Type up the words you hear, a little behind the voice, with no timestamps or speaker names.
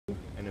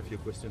few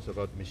questions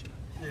about Mishima.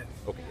 Yes.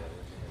 Okay.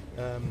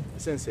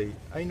 Sensei,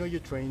 I know you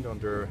trained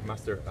under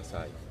Master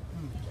Asai,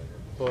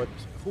 but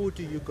who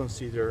do you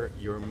consider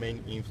your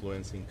main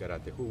influence in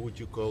karate? Who would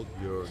you call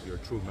your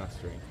true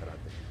master in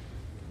karate?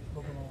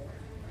 僕の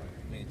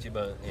一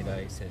番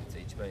偉い先生、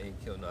一番影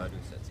響のある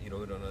先生、い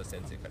ろいろな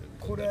先生から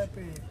これはやっぱ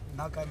り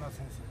中山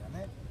先生だ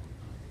ね。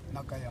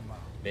中山。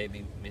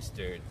Maybe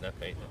Mr.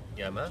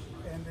 Nakayama.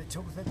 で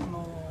直接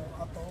の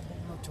あと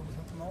僕の直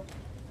接の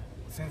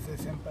先生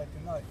先輩って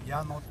いうのは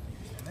矢野ってい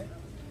う人ね。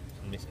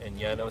And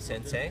Yano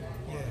Sensei.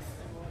 Yes.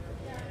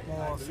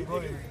 もうすご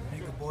いビ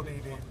ッグボデ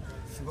ィで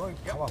すごい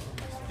パワフ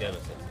ルな人。 Yano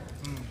Sensei.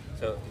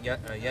 So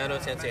Yano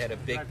Sensei had a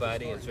big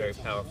body and was very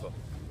powerful.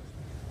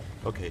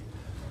 Okay.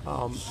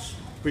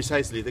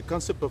 Precisely, the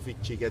concept of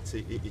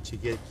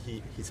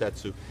Ichigeki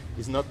Hisatsu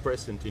is not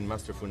present in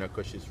Master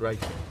Funakoshi's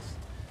writings,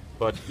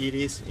 but it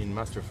is in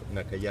Master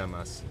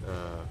Nakayama's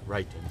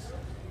writings.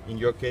 In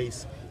your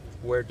case,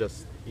 where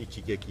does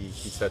Ichigeki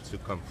Hisatsu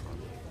come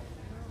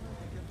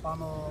from?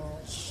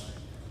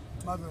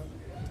 まず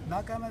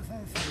中山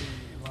先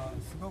生は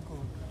すごく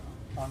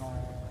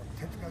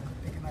哲学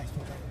的な人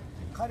で、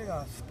彼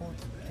がスポー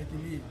ツ的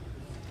に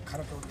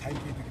空手を体系で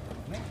きた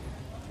のね。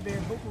で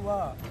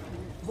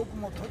僕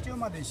も途中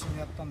まで一緒に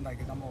やったんだ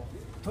けども、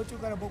途中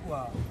から僕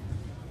は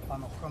他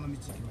の道行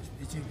きまし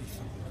た。一撃さんの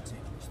道行き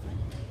まし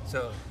た。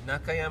 So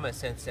Nakayama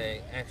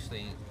Sensei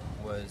actually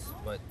was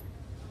what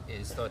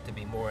is thought to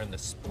be more on the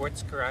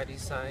sports karate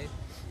side,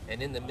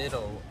 and in the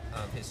middle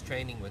of his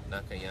training with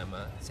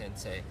Nakayama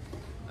Sensei,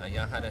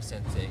 Yahara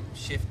Sensei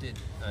shifted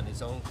on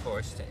his own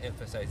course to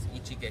emphasize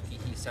Ichigeki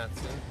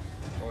Hisatsu,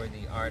 or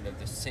the art of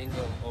the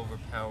single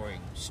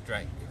overpowering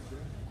strike.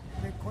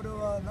 でこれ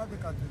はなぜ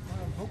かというと、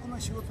僕の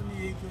仕事に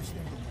影響して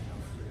いると思いま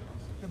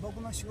す。で僕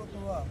の仕事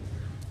はいわ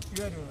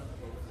ゆる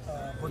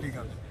ボディー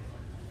ガード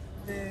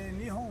で、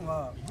日本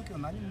は武器を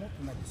何も持っ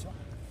てないでしょ。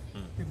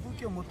で武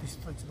器を持ってる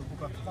人たちと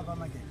僕は戦わ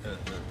なきゃいけない。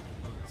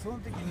その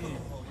時に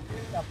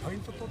ポイン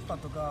ト取った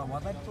とか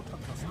話題取ったと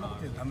かそんなこ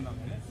とでダメなの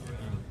ね。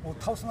もう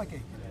倒さなきゃい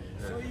け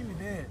ない。そういう意味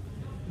で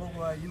僕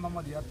は今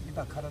までやってき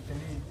た空手に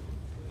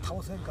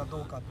倒せるか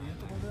どうかという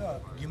ところでは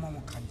疑問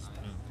を感じ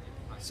た。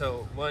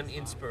So one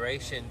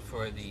inspiration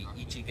for the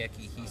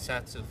Ichigeki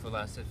Hisatsu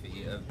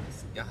philosophy of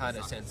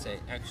Yahara Sensei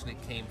actually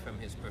came from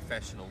his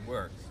professional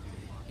work.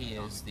 He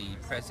is the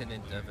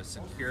president of a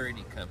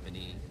security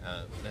company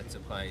that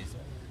supplies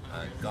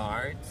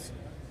guards.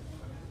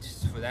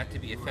 For that to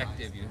be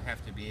effective, you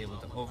have to be able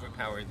to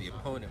overpower the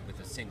opponent with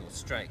a single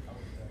strike.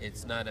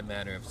 It's not a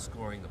matter of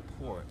scoring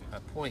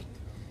a point.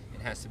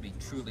 It has to be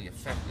truly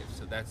effective.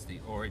 So that's the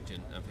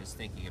origin of his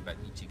thinking about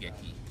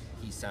Ichigeki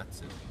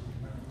Hisatsu.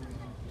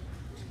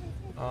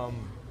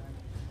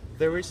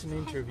 There is an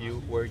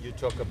interview where you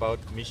talk about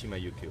Mishima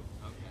Yukio,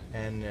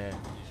 and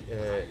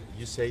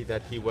you say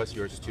that he was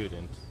your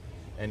student,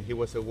 and he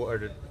was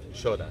awarded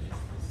Shodan.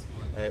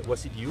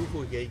 Was it you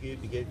who gave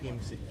him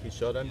his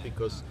Shodan?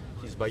 Because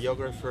his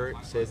biographer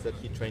says that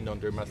he trained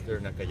under Master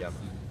Nakayama.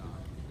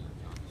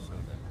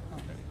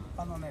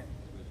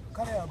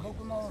 彼は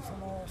僕のそ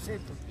の生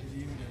徒ってい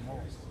うより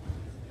も、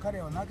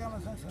彼は中山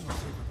先生の生徒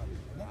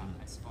だった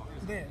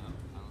んだよね。で、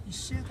1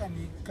週間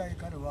に1回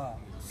彼は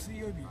水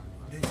曜日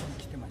練習に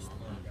来てました。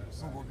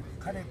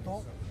彼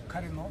と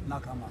彼の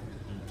仲間、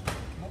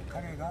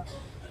彼が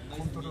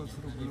コントロール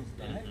するグルー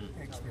プでね、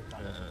来てた。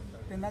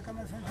で、中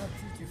山先生が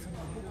ついてするの、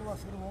僕は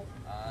それを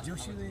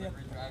助手でやっ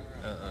てた。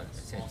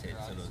Sensei,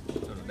 so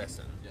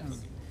lesson.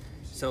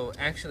 So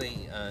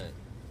actually,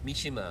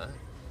 Mishima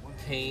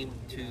came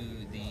to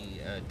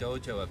the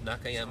dojo of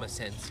Nakayama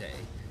Sensei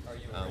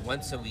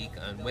once a week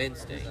on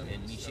Wednesday,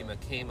 and Mishima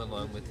came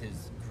along with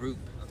his group,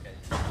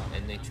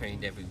 and they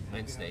trained every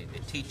Wednesday. The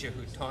teacher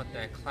who taught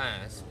that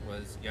class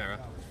was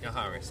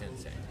Yahara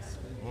Sensei.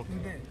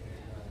 で、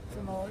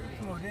そのい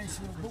つも練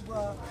習、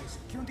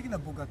基本的には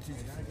僕がつい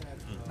てる。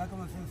中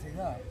山先生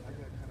が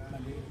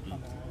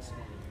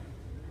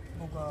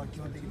僕は基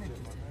本的には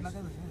中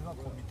山先生は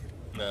こう見てる。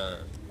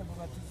僕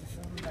はついてす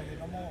るんだけ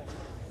ども、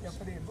やっ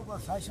ぱり僕は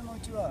最初のう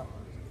ちは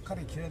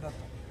彼嫌いだった。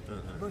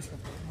どうしてか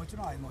ってもち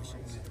ろん愛もしい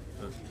ね。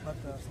ま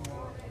たそ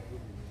の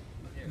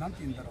なんて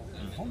言うんだろう、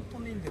本当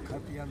の意味で空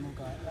手やるの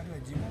か、あるいは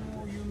自分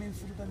を有名に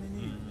するため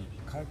に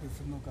空手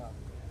するのか、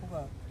僕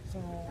はそ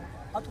の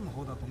後の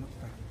方だと思って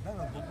たけど、だ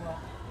から僕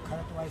は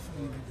空手を愛す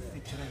る人間で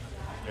嫌いだ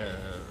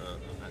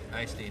った。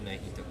愛していない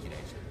人嫌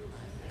いじゃん。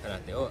空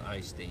手を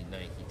愛していな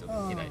い人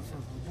嫌いじゃ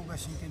ん。僕は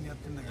真剣にやっ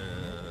てるんだけど、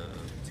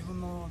自分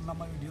の名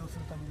前を利用す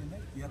るために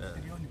ね、やっ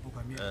てるように僕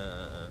は見える。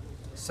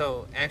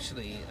So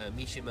actually,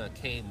 Mishima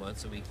came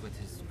once a week with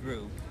his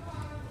group,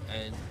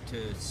 and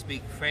to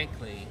speak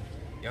frankly,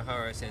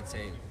 Yahara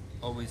Sensei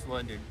always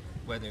wondered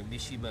whether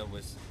Mishima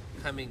was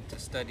coming to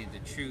study the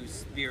true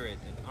spirit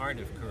and art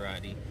of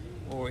karate,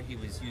 or he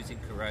was using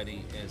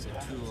karate as a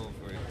tool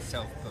for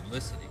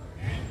self-publicity.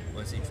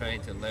 Was he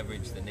trying to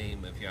leverage the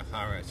name of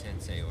Yahara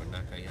Sensei or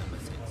Nakayama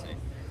Sensei,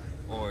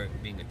 or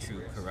being a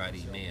true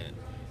karate man,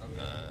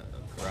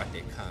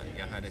 karateka?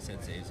 Yahara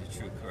Sensei is a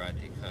true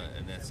karateka,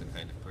 and that's the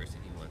kind of person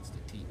he wants to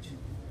teach.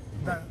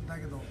 だ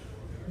けど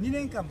2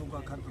年間僕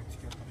は彼と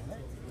付き合ったの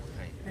ね。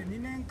で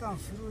2年間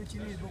するうち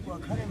に僕は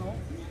彼の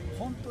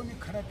本当に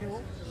空手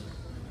を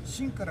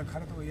真から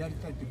空手をやり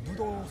たいって武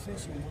道精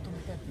神を求め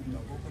たいっていうの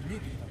は僕は見え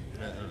てきたの。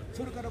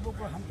それから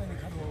僕は反対に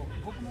彼を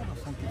僕の方が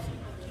尊敬する。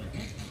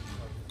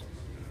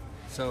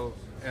So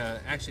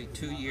actually,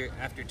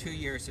 after 2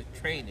 years of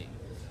training,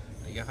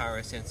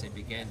 Yahara Sensei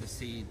began to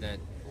see that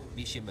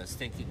Mishima's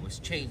thinking was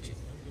changing,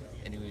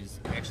 and he was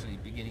actually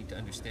beginning to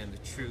understand the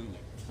true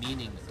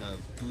meaning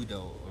of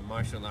budo or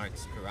martial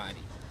arts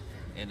karate.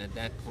 And at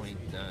that point,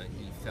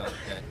 he felt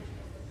that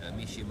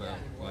Mishima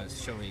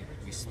was showing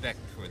respect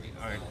for the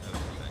art of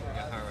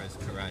Yahara's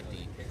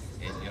karate,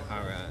 and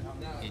Yahara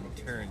in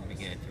turn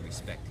began to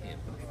respect him.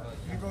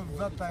 Because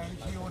that time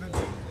he already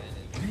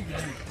big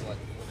league.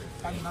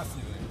 I'm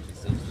nothing.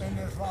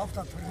 And so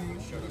after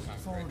training,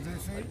 so they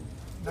say,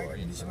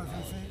 Mishima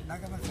Sensei,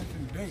 Nakama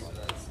Sensei, Ray.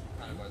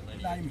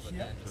 I'm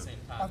here.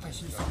 After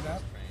he said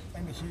that,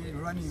 and he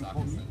running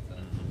for me,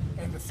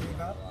 and say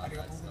that,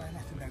 arigatou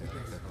gozaimasu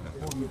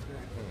for me.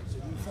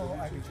 So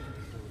I respect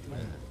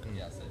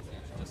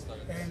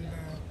it. And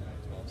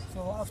so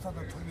after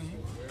the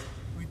training,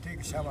 we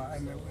take shower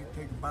and we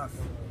take bath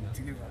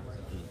together.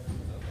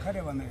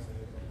 彼はね、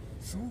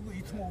すごく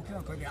いつも大き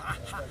な声で、あはは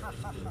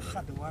は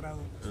はって笑う、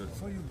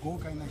そういう豪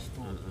快な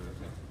人。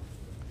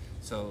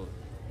So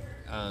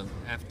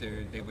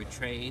after they would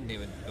train, they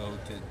would go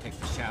to take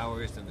the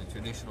showers and the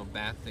traditional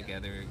bath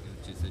together,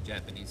 which is a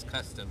Japanese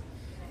custom.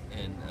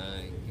 And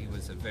he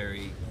was a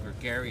very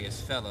gregarious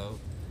fellow,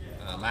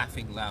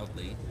 laughing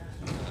loudly,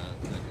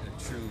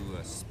 a true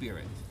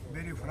spirit.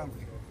 Very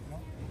frankly, you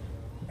know.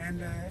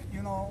 And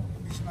you know,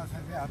 Mishima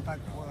Sensei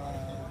attacked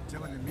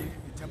Japanese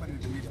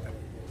military.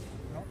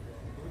 You know,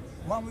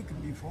 1 week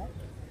before,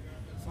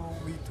 so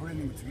we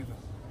training together.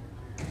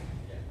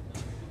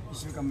 1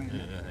週間目に。で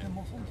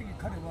もその時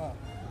彼は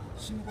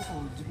死ぬこと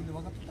を自分で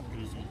分かってたわけ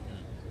ですよ。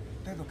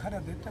だけど彼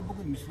は絶対僕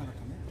に見せなかっ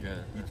たね。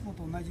いつも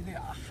と同じで、あ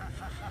ははは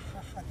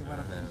はって笑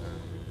って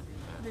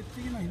る。で、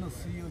次の日の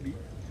水曜日、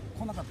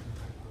来なかっ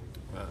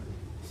たの。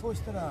そう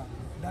したら、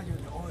ラジオ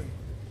で、おい、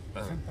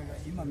先輩が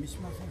今、三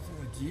島先生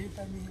が自衛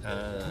隊に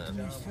突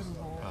入してるぞ。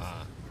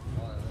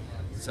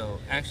So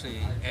actually,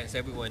 as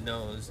everyone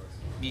knows,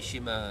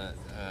 Mishima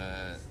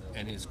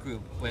and his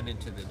group went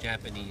into the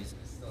Japanese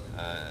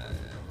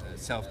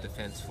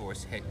Self-Defense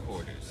Force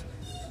headquarters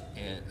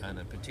on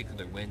a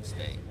particular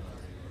Wednesday.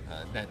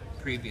 That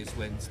previous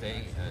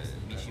Wednesday,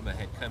 Mishima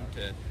had come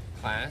to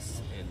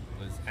class and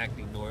was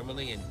acting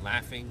normally and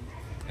laughing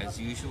as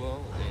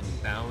usual and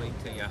bowing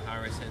to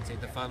Yahara Sensei.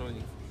 The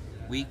following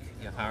week,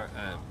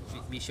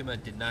 Mishima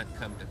did not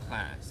come to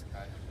class.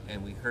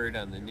 And we heard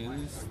on the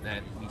news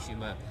that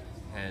Mishima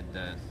had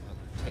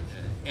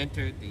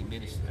entered the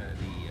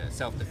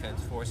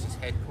Self-Defense Forces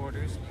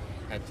headquarters,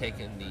 had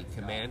taken the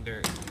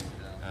commander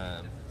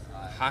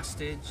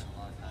hostage,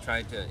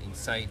 tried to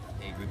incite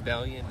a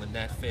rebellion. When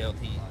that failed,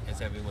 he,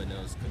 as everyone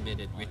knows,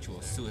 committed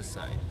ritual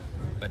suicide.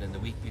 But in the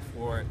week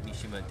before,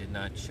 Mishima did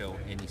not show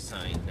any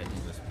sign that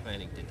he was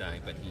planning to die,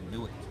 but he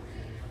knew it.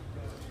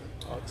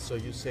 So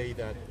you say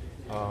that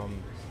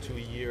 2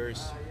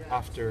 years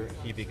after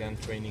he began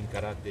training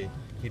karate,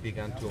 he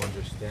began to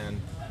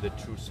understand the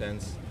true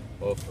sense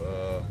of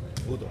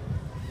budo.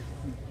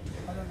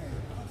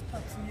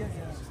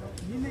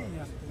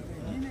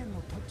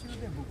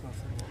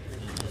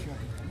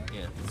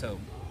 Yeah, so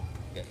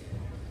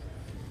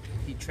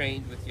he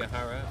trained with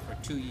Yahara for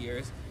 2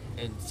 years,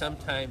 and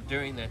sometime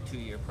during that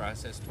 2-year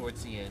process,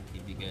 towards the end, he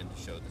began to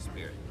show the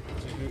spirit.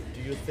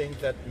 Do you think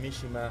that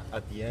Mishima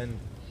at the end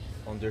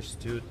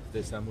understood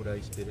the samurai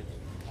spirit?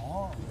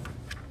 Oh,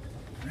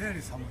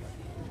 very samurai.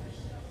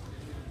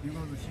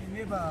 Because he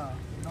never,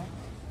 you know,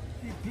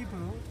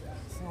 people,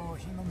 so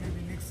he know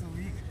maybe next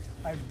week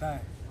I'll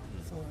die.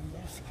 So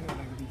he's scared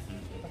like this.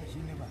 But he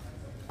never.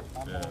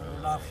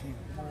 Laughing,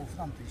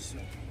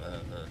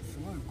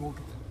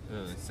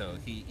 so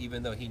he,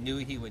 even though he knew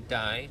he would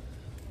die,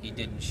 he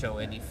didn't show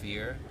any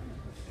fear,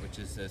 which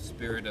is the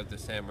spirit of the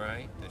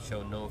samurai, to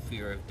show no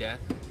fear of death.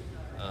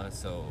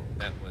 So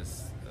that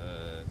was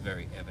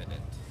very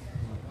evident.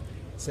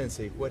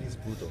 Sensei, what is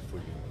budo for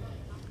you?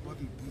 What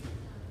is budo?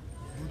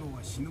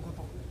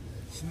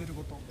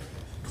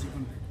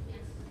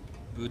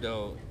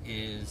 Budo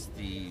is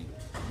the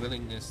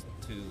willingness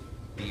to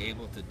be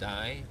able to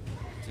die,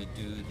 to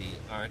do the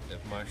art of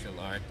martial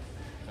art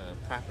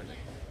properly.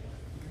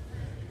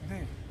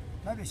 で、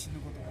なぜ死ぬ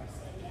ことか。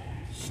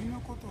死ぬ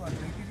ことはで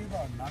きれ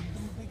ば何で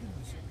もできる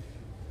でしょ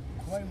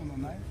う。怖いもの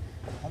ない、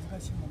恥ずか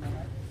しいもの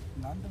ない、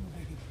何でも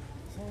できる。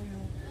そういう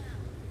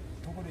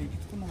ところへ行き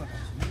着くのが大事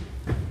ね。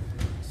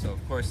So of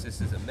course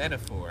this is a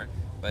metaphor,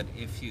 but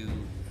if you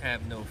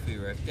have no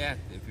fear of death,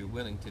 if you're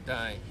willing to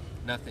die,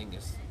 nothing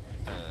is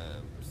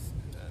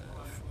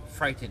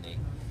frightening,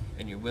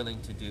 and you're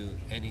willing to do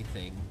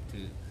anything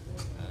to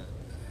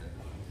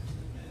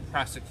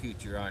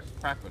prosecute your art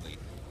properly.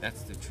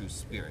 That's the true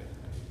spirit.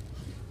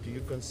 Do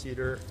you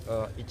consider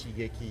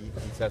Ichigeki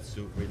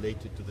Hisatsu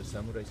related to the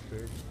samurai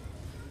spirit?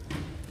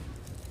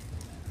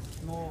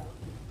 の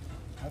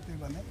例え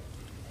ばね、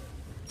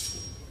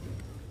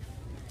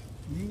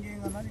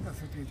何か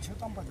するとき中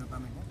途半端じゃダ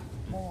メね。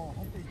もう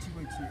本当に一期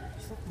一会、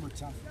一つの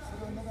チャンス。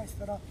それを逃し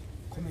たら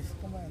この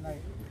人もやな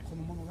い、こ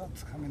のものが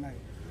つかめない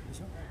で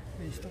しょ。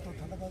で人と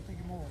戦うと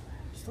きも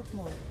一つ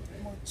のも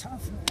うチャン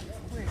スのそ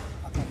こへ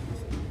当たるんで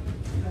すよ。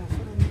もう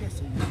それを逃がし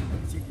ちゃいけない。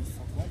一期一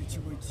会は一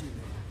期一会で、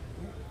ね、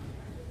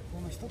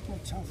この一つの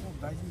チャンスを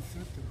大事にす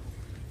るっていうこ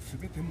と。す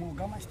べてもう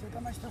我慢して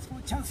我慢したそ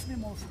のチャンスで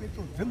もうすべて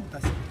を全部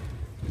出して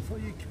そう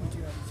いう気持ち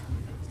が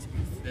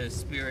The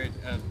spirit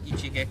of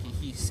Ichigeki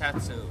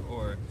Hisatsu,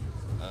 or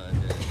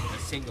the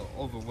single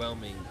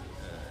overwhelming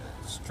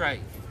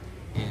strike,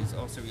 is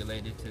also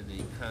related to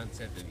the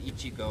concept of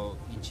Ichigo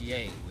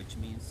Ichie, which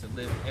means to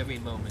live every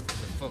moment to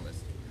the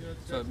fullest.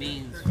 So it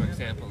means, for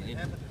example, in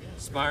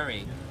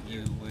sparring,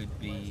 you would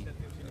be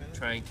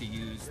trying to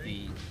use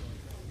the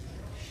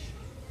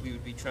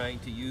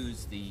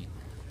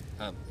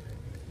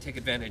take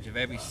advantage of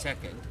every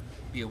second,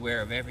 be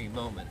aware of every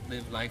moment,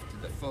 live life to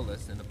the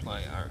fullest, and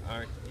apply our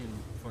art in,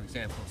 for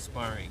example,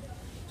 sparring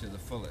to the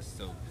fullest.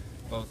 So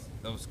both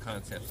those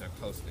concepts are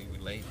closely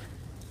related.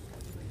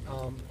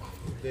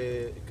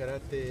 The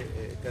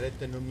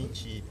karate no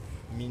michi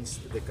means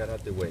the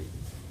karate way.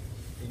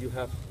 You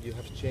have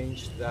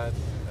changed that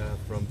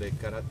from the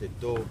karate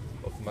do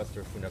of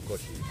Master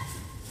Funakoshi.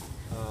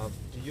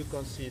 Do you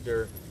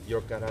consider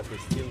your karate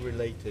still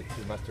related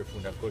to Master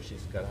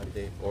Funakoshi's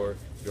karate, or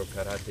your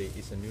karate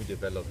is a new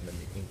development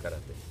in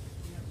karate?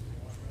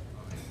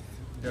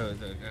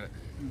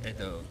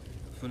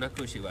 船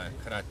越は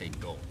空手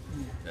と、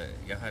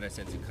矢原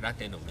先生空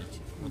手の道と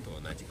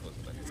同じ言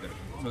葉ですから、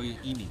そういう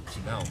意味違う。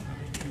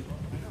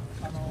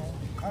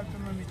空手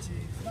の道、船越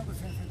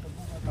先生と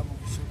僕は多分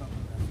一緒だと思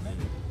うんですね。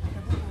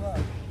で僕は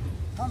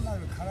単な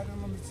る空手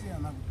の道じゃ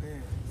なくて、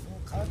その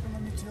空手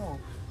の道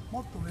をも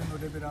っと上の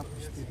レベルアッ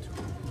プして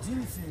人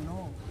生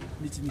の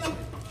道にして、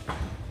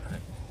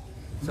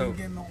人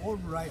間のオ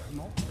ールライフ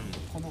の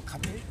この過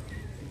程、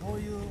どう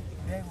いう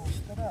出会いを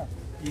したら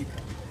いいか。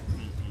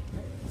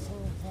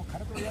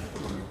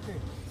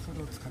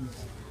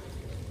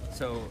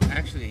So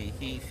actually,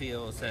 he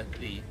feels that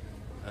the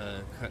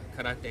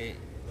karate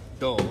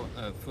do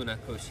of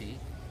Funakoshi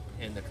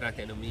and the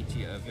karate no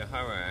michi of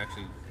Yahara are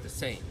actually the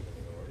same.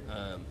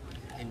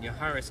 In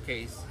Yahara's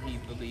case, he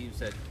believes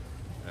that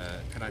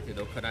karate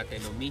do, karate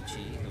no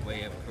michi, the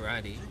way of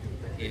karate,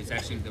 is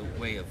actually the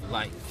way of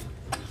life.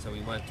 So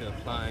we want to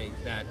apply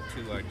that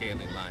to our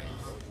daily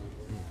lives.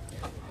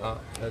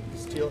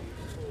 Still,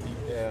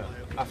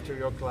 after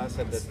your class,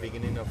 at the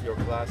beginning of your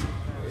class,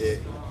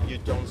 you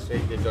don't say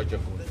the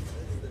dojo-kun.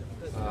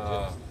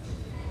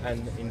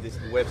 And in this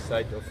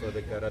website of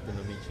the Karate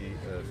no Michi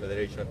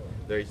Federation,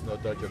 there is no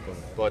dojo-kun.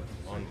 But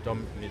on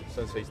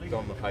Sensei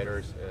Tom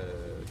Heider's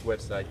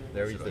website,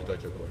 there is the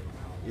dojo-kun.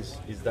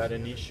 Is that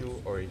an issue,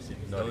 or is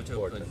it not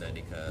important?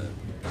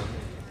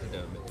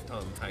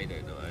 Tom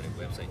Heider のある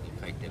ウェブサイトに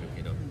書いてる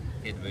けど、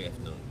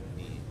HWF の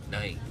に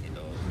ないけ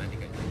ど、何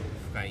か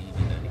深い意味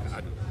何か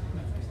ある。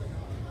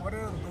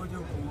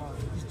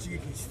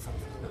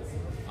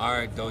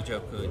Our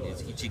dojo-kun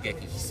is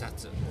Ichigeki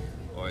Hisatsu,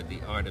 or the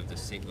art of the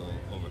single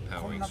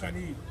overpowering strike.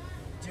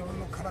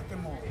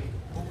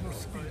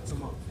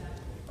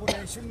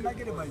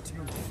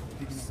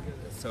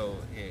 So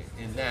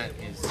in that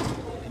is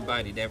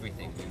embodied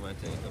everything. We want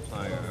to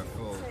apply our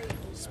full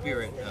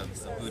spirit of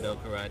budo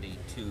karate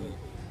to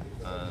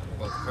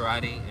both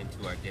karate and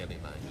to our daily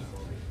life.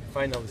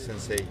 Finally,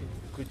 Sensei,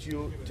 could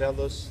you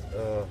tell us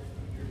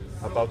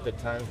about the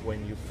time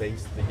when you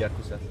faced the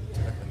Yakuza?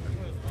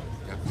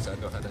 Yakuza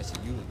の話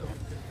言うの？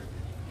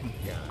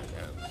いや、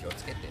気を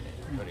つけてね。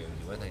これを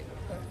言わないの。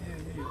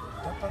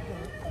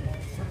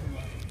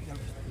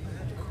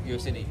要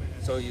するに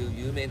そういう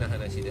有名な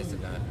話です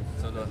が、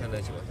その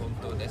話は本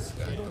当です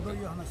か？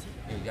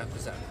ヤク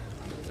ザ、30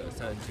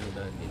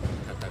何人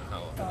戦う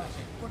話。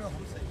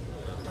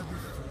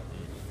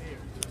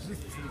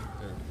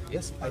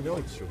Yes, I know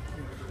it's true.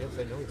 Yes,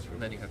 I know it's true.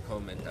 何かコ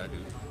メントある？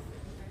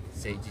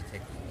政治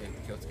的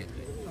気をつけて。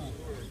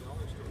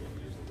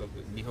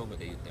僕日本語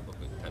で言って僕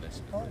話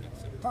してくれる。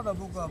ただ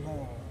僕は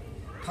も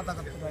う戦って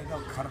る間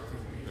は空手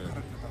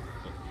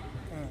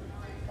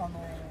だ。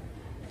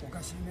お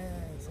かしい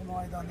ね、その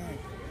間ね、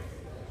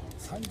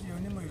34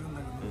人もいるん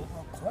だけど、僕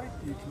は怖いっ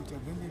ていう気持ちは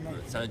全然ない。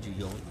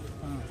34。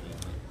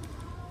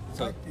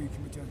怖いっていう気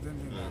持ちは全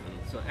然ない。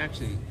So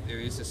actually, there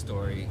is a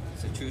story.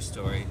 It's a true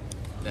story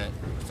that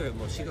それ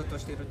もう仕事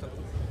してるとこ、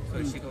そ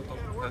ういう仕事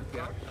関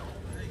係ある。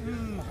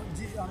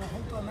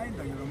本当はないん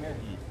だけども、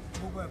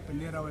僕はやっぱり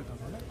狙われた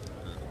のね。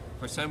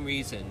For some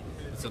reason,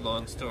 it's a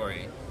long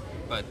story,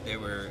 but there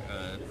were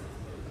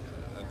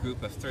a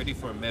group of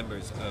 34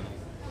 members of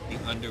the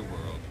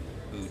underworld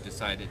who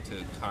decided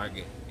to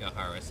target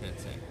Yahara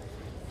Sensei,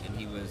 and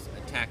he was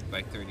attacked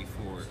by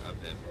 34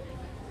 of them,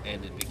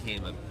 and it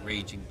became a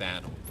raging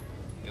battle.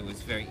 It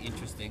was very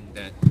interesting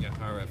that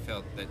Yahara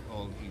felt that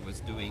all he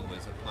was doing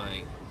was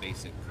applying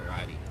basic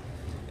karate,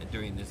 and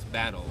during this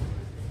battle,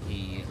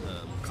 he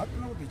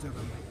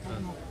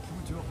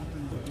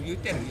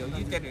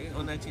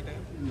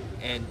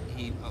and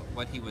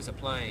what he was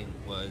applying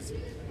was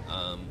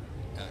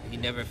he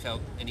never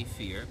felt any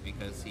fear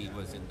because he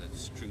was in the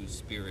true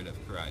spirit of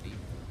karate,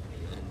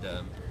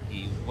 and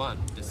he won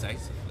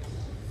decisively.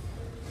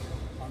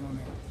 あの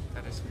ね、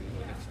That is really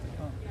interesting.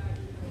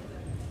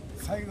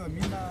 最後は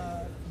みんな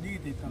逃げ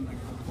ていったんだけ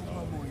ど、僕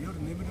はもう夜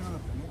眠れなかっ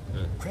た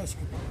ね、悔し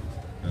くて、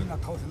みんな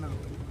倒せなかっ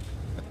た。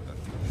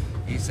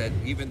 He said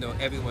even though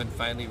everyone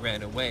finally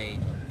ran away,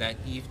 that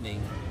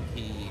evening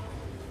he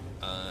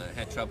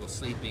had trouble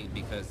sleeping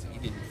because he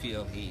didn't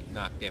feel he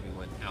knocked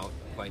everyone out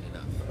quite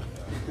enough.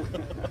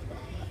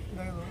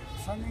 だけど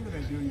3人ぐら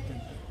い病院行ってん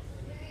だよ。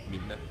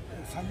 Midnight?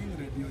 3人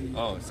ぐらい病院。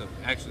 Oh, so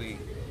actually,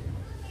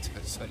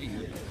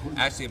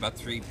 actually about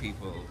 3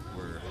 people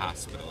were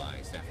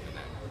hospitalized after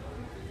that.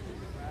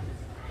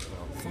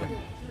 そう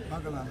バ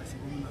カな話、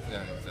ごめんなさい。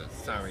 Yeah, so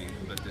sorry,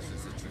 but this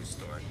is a true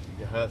story.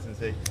 Yahara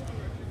Sensei,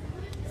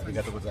 あり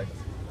がとうございま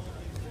す。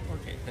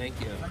 Okay,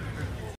 thank you.